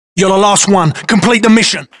You're the last one. Complete the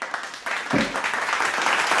mission.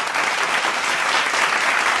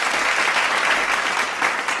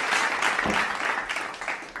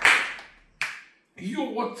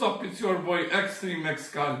 Yo, what's up? It's your boy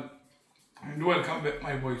XTremeXSkull, and welcome back,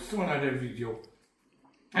 my boys, to another video,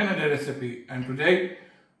 another recipe. And today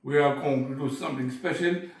we are going to do something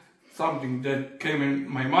special, something that came in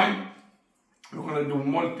my mind. We're going to do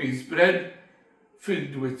Maltese bread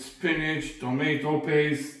filled with spinach, tomato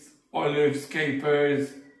paste, olives,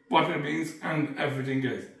 capers, butter beans, and everything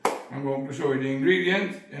else. I'm going to show you the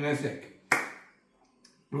ingredients in a sec.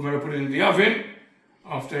 We're going to put it in the oven.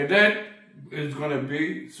 After that, it's going to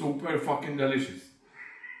be super fucking delicious.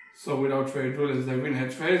 So without further ado, let's dive in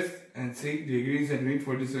head first and see the ingredients that we need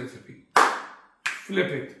for this recipe. Flip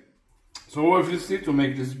it. So obviously, to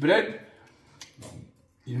make this bread,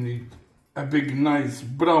 you need a big nice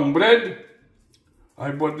brown bread. I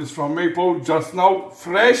bought this from Maple just now,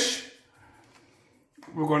 fresh.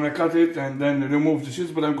 We're going to cut it and then remove the cheese,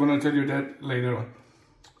 but I'm going to tell you that later on.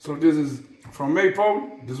 So this is from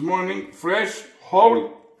Maple, this morning, fresh,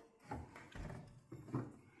 whole.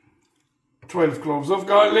 12 cloves of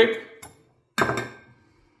garlic,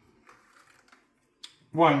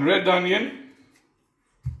 1 red onion,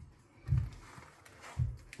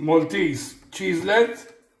 Maltese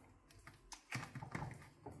cheeselet,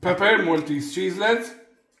 pepper, Maltese cheeselet,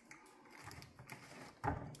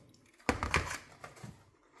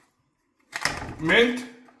 mint,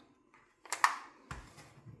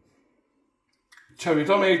 cherry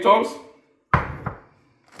tomatoes,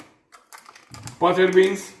 butter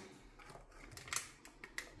beans,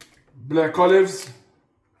 black olives,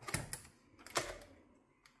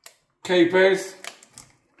 capers,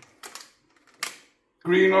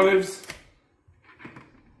 green olives,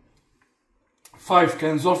 5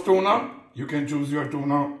 cans of tuna. You can choose your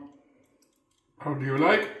tuna how do you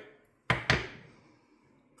like.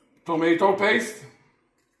 Tomato paste,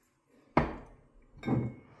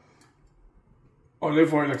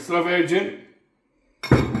 olive oil extra virgin,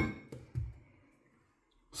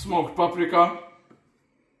 smoked paprika,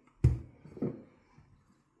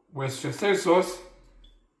 Worcestershire sauce,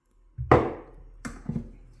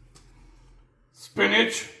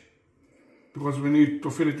 spinach, because we need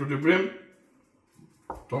to fill it to the brim,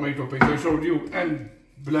 tomato paste I showed you, and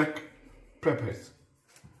black peppers,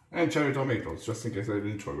 and cherry tomatoes, just in case I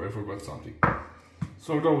didn't show you, I forgot something.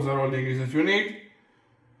 So those are all the ingredients you need.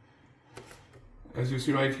 As you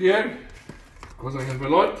see right here, because I have a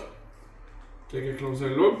lot, take a closer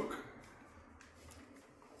look.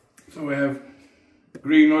 So we have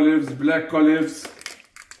green olives, black olives,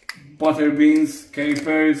 butter beans,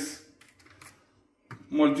 capers,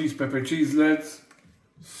 Maltese pepper cheeselets,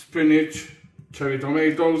 spinach, cherry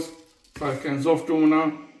tomatoes, 5 cans of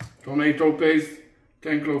tuna, tomato paste,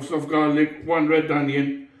 10 cloves of garlic, 1 red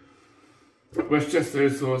onion, Worcestershire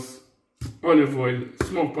sauce, olive oil,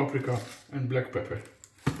 smoked paprika, and black pepper,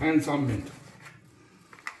 and some mint.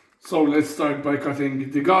 So let's start by cutting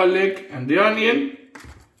the garlic and the onion.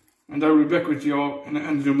 And I will be back with you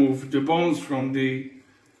and remove the bones from the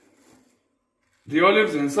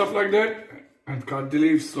olives and stuff like that, and cut the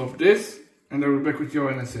leaves of this, and I will be back with you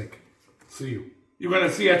in a sec. See you. You're gonna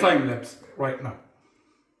see a time lapse right now.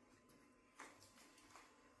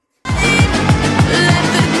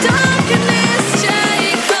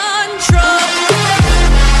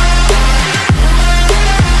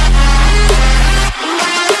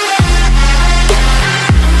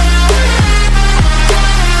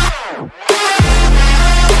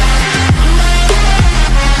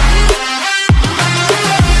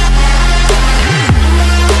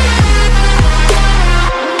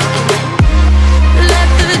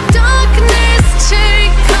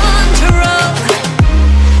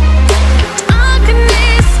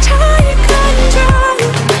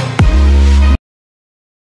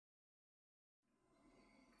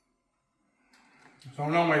 So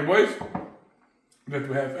now, my boys, that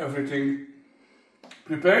we have everything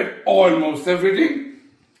prepared, almost everything.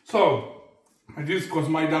 So, this because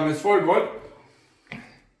my dumb has forgot.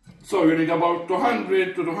 So you need about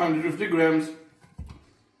 200 to 250 grams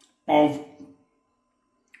of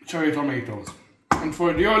cherry tomatoes. And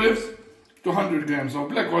for the olives, 200 grams of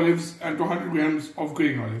black olives and 200 grams of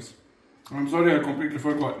green olives. I'm sorry, I completely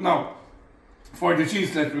forgot. Now, for the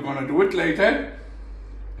cheeselet, we're gonna do it later.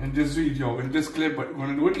 In this video, in this clip, but we're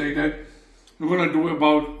going to do it later. We're going to do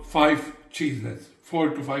about 5 cheeselets, 4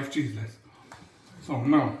 to 5 cheeselets. So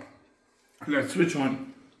now, let's switch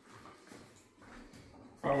on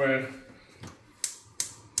our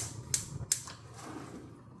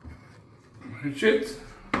shit.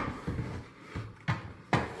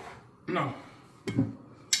 Now,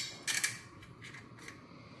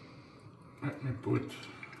 Let me put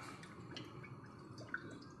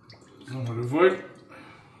some olive oil.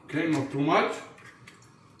 Okay, not too much.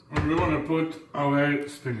 And we want to put our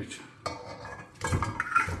spinach.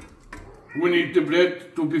 We need the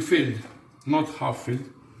bread to be filled, not half filled.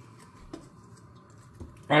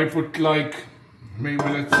 I put like, maybe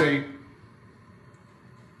let's say,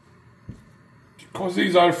 because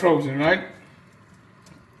these are frozen, right?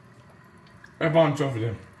 A bunch of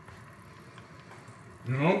them.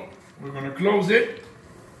 You know, we're gonna close it,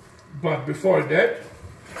 but before that,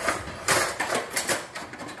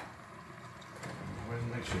 where's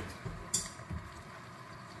my shit?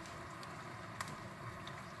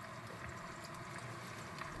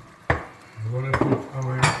 We're gonna put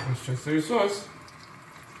our Worcestershire sauce.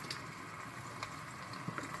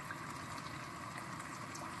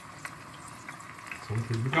 So it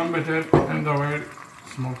will become better, and our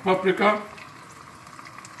smoked paprika.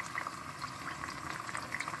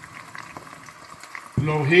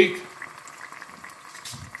 Low heat,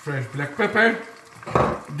 fresh black pepper.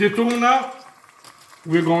 The tuna,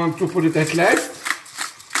 we're going to put it at last.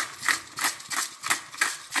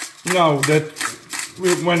 Now that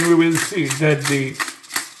when we will see that the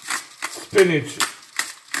spinach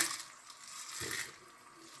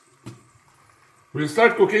will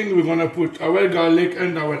start cooking, we're going to put our garlic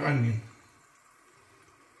and our onion.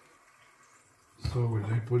 So will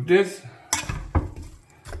I put this?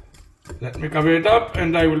 Let me cover it up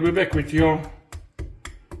and I will be back with you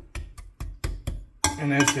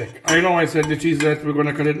in a sec. I know I said the cheese that we're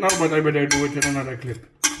gonna cut it now, but I better do it in another clip.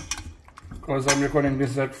 Because I'm recording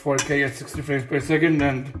this at 4K at 60 frames per second,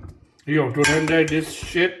 and yo, to render this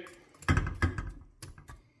shit,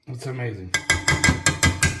 it's amazing.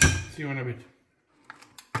 See you in a bit.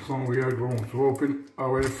 So we are going to open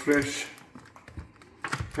our fresh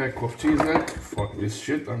pack of cheese. Fuck this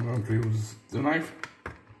shit, I'm going to use the knife.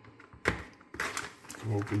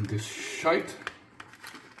 Open this shite.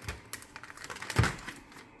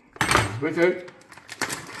 It's better.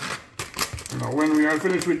 Now when we are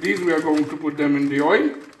finished with these, we are going to put them in the oil.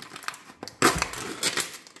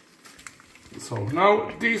 So now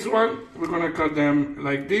this one, we're gonna cut them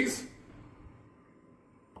like this.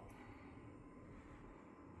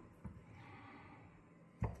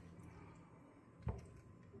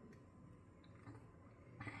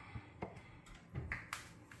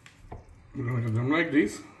 We're going to cut them like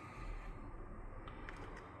this,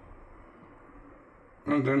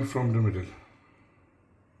 and then from the middle.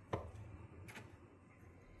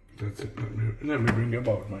 That's it. Let me bring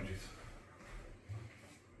about my cheese.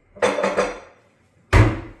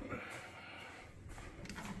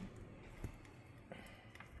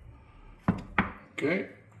 Okay,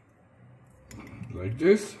 like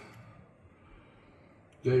this.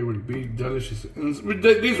 They will be delicious. And with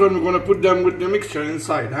this one, we're going to put them with the mixture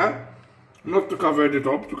inside, huh? Not to cover the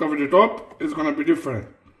top. To cover the top, it's gonna be different.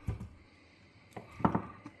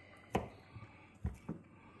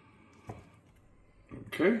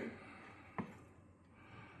 Okay.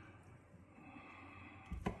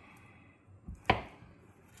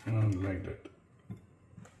 And like that.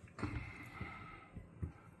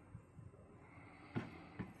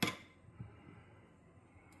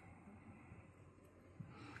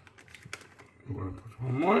 I'm gonna put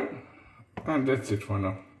one more, and that's it for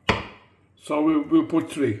now. So we'll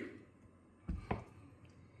put 3,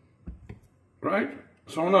 right?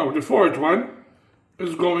 So now the fourth one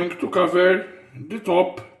is going to cover the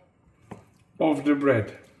top of the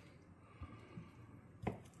bread.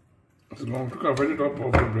 It's going to cover the top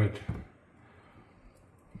of the bread.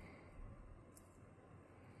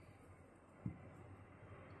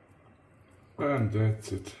 And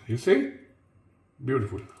that's it. You see?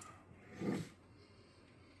 Beautiful.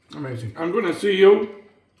 Amazing. I'm gonna see you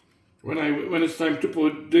when it's time to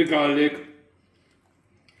put the garlic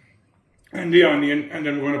and the onion, and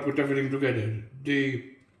then we're gonna put everything together, the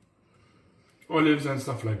olives and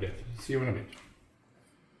stuff like that. See you in a bit.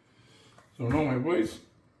 So now, my boys,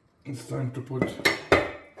 it's time to put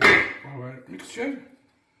our mixture.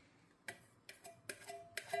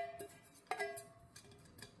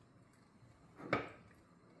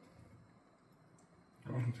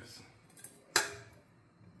 On this.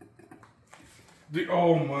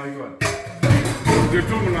 Oh my god,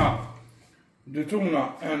 the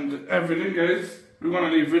tuna and everything else, we're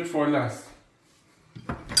gonna leave it for last.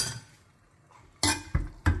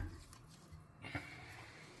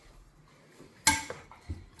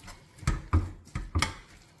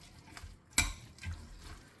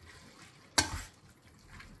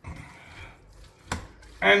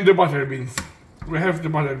 And the butter beans. We have the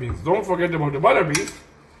butter beans. Don't forget about the butter beans.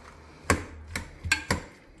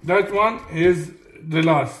 That one is the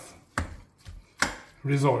last.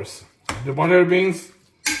 resource. The butter beans,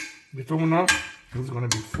 the tuna is gonna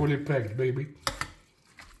be fully packed, baby.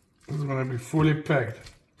 It's gonna be fully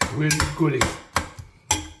packed with goodies.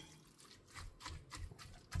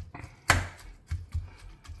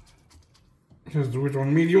 Just do it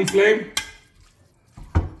on medium flame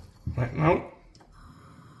right now.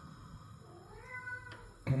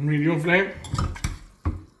 On medium flame,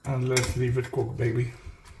 and let's leave it cook, baby.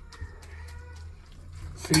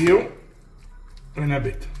 See you in a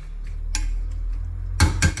bit.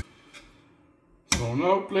 So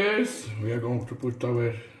now, players, we are going to put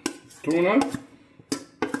our tuna,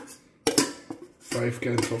 5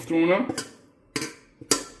 cans of tuna,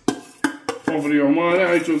 over your mare.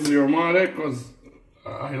 I choose your mare because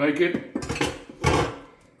I like it.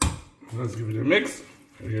 Let's give it a mix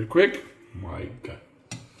real quick. My God.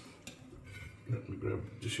 Let me grab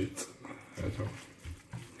the shit.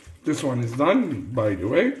 This one is done, by the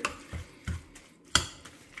way.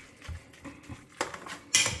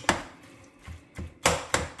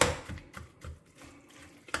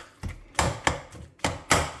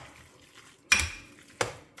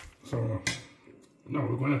 So now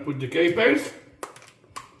we're gonna put the capers.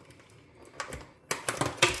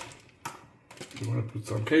 We're gonna put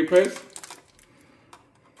some capers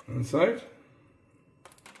inside.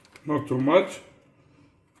 Not too much.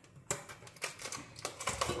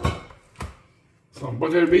 Some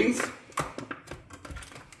butter beans.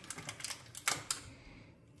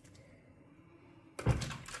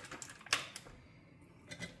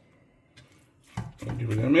 I'll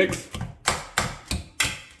give it a mix.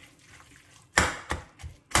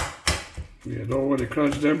 We had already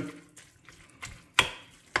crushed them.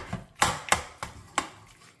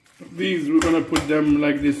 These we're gonna put them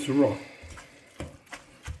like this raw.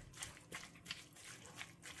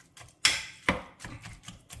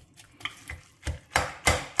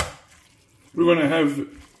 We're gonna have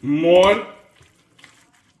more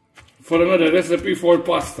for another recipe for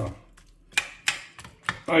pasta,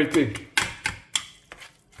 I think.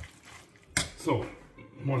 So,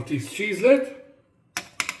 Maltese cheeselet,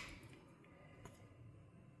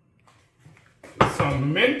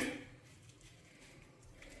 some mint,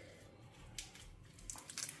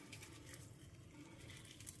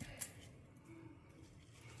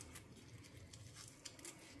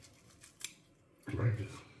 like this.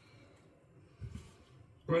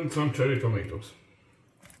 And some cherry tomatoes,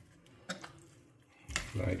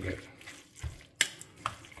 like that.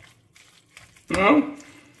 Now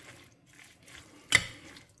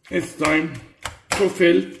it's time to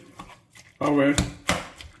fill our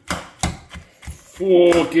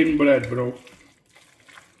fucking bread, bro.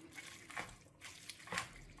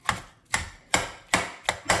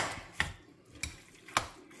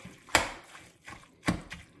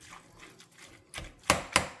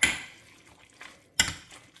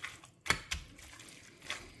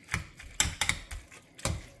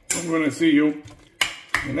 I'm gonna see you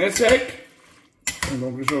in a sec. I'm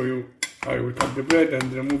going to show you how we cut the bread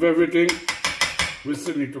and remove everything. We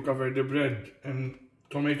still need to cover the bread and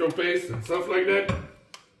tomato paste and stuff like that,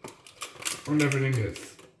 and everything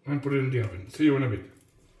else, and put it in the oven. See you in a bit.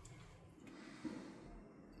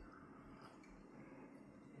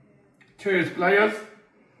 Cheers, players.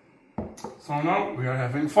 So now we are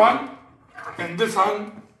having fun in this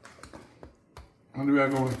hand, and we are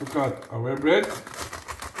going to cut our bread.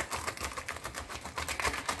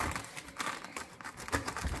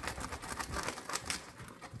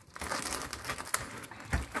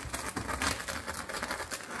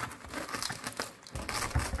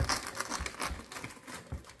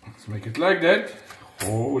 Make it like that.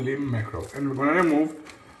 Holy mackerel. And we're gonna remove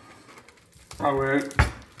our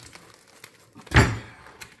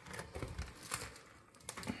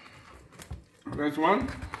that one.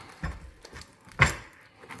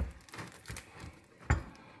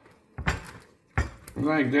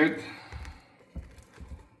 Like that.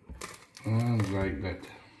 And like that.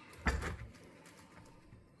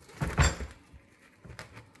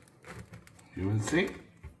 You will see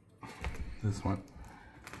this one.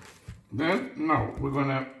 Then now we're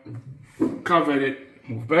gonna cover it.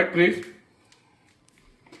 Move back, please.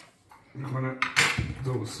 We're gonna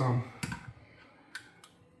do some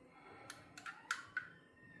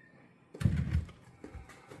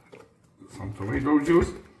tomato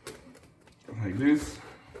juice like this.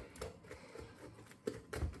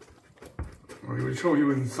 I will show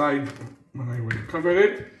you inside when I will cover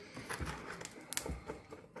it.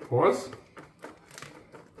 Pause.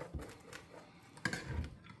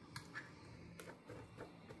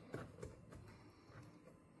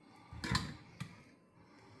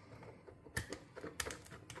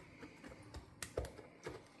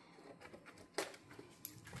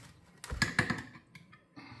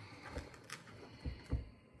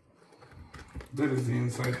 That is the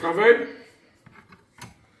inside covered.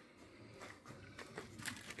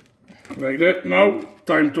 Like that. Now,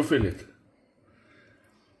 time to fill it.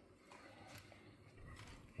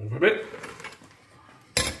 Move a bit.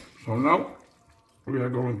 So now, we are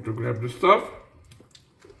going to grab the stuff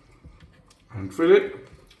and fill it.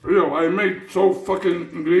 Yo, I made so fucking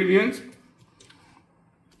ingredients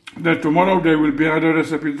that tomorrow there will be other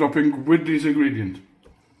recipe dropping with these ingredients.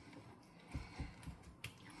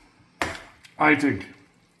 I think.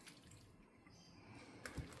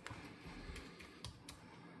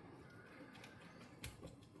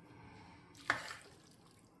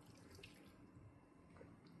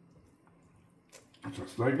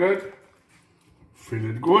 Just like that.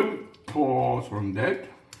 Fill it good. Pause on that.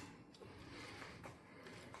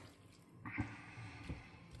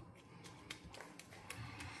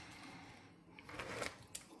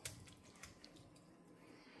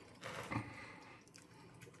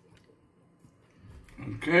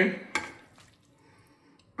 Okay,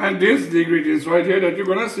 and this, the ingredients right here that you're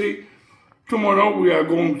gonna see. Tomorrow we are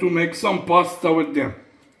going to make some pasta with them.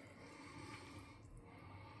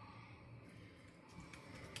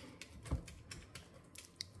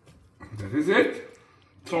 That is it.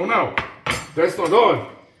 So now, that's not all.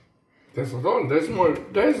 That's not all. There's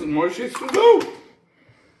more shit to do.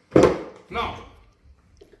 Now,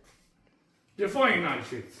 the final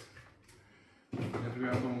shit that we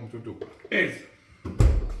are going to do is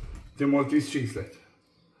the Maltese cheeselet.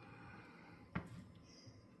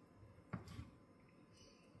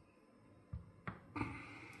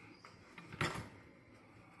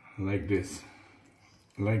 Like this,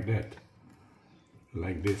 like that,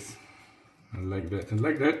 like this, and like that, and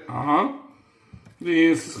like that.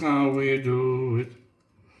 This is how we do it.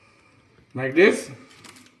 Like this.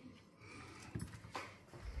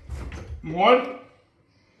 More.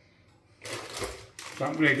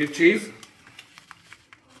 Some grated cheese.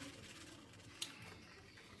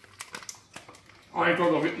 I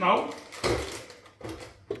thought of it now.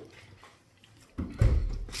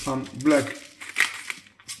 Some black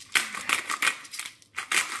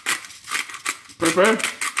pepper.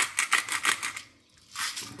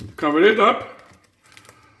 Cover it up.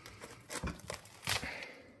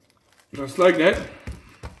 Just like that.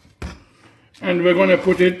 And we're gonna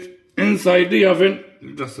put it inside the oven.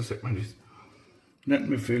 Just a second, please. Let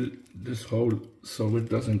me fill this hole so it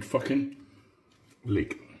doesn't fucking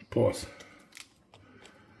leak. Pause.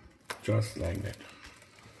 Just like that.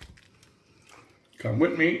 Come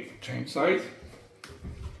with me, change sides.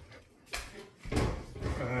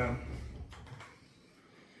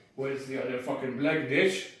 Where's the other fucking black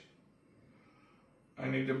dish? I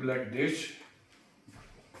need the black dish.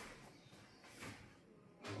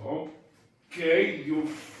 Okay, you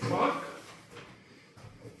fuck.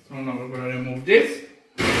 So now we're gonna remove this.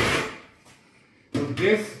 Put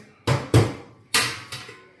this.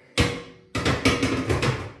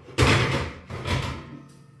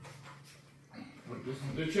 Put this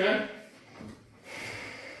on the chair.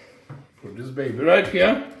 Put this baby right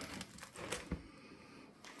here.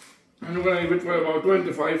 And we're gonna leave it for about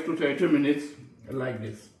 25 to 30 minutes like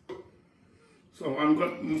this. So I'm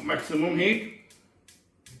going maximum heat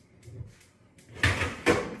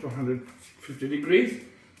to 150 degrees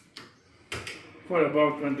for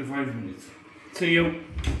about 25 minutes. See you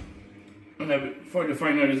for the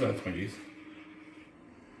final results, please.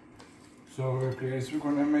 So guys, we're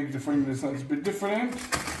gonna make the final results a bit different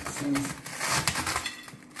since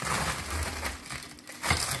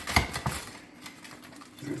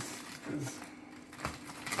this is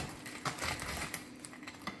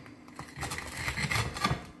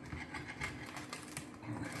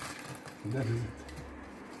that is it.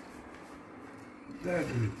 That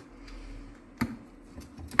is it.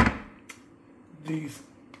 These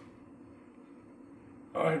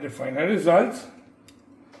are the final results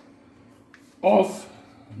of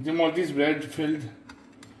the Maltese bread filled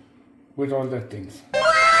with all that things.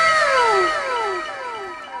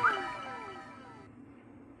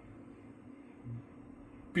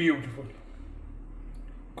 Beautiful.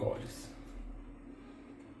 Gorgeous.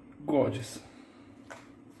 Gorgeous.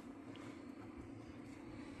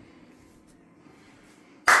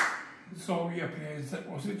 So yeah, please, that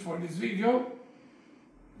was it for this video.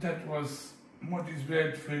 That was Maltese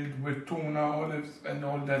bread filled with tuna, olives, and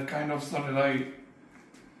all that kind of stuff that I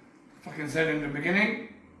fucking said in the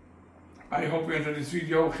beginning. I hope you enjoyed this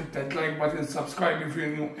video. Hit that like button, subscribe if you're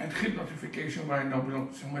new, and hit notification right down below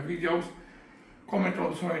to see my videos. Comment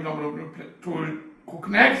also right down below to cook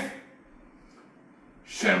next.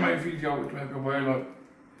 Share my video, it will help you a lot.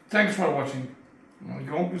 Thanks for watching. I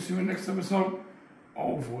hope to see you in the next episode.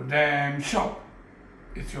 Over damn shop.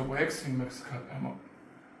 It's your boy XTremeXSkull. I'm up.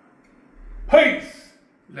 Peace!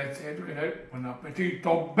 Let's say it together. Bon appetit,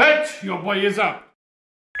 top bitch! Your boy is up.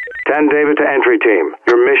 10 David to entry team.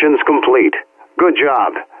 Your mission's complete. Good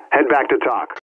job. Head back to talk.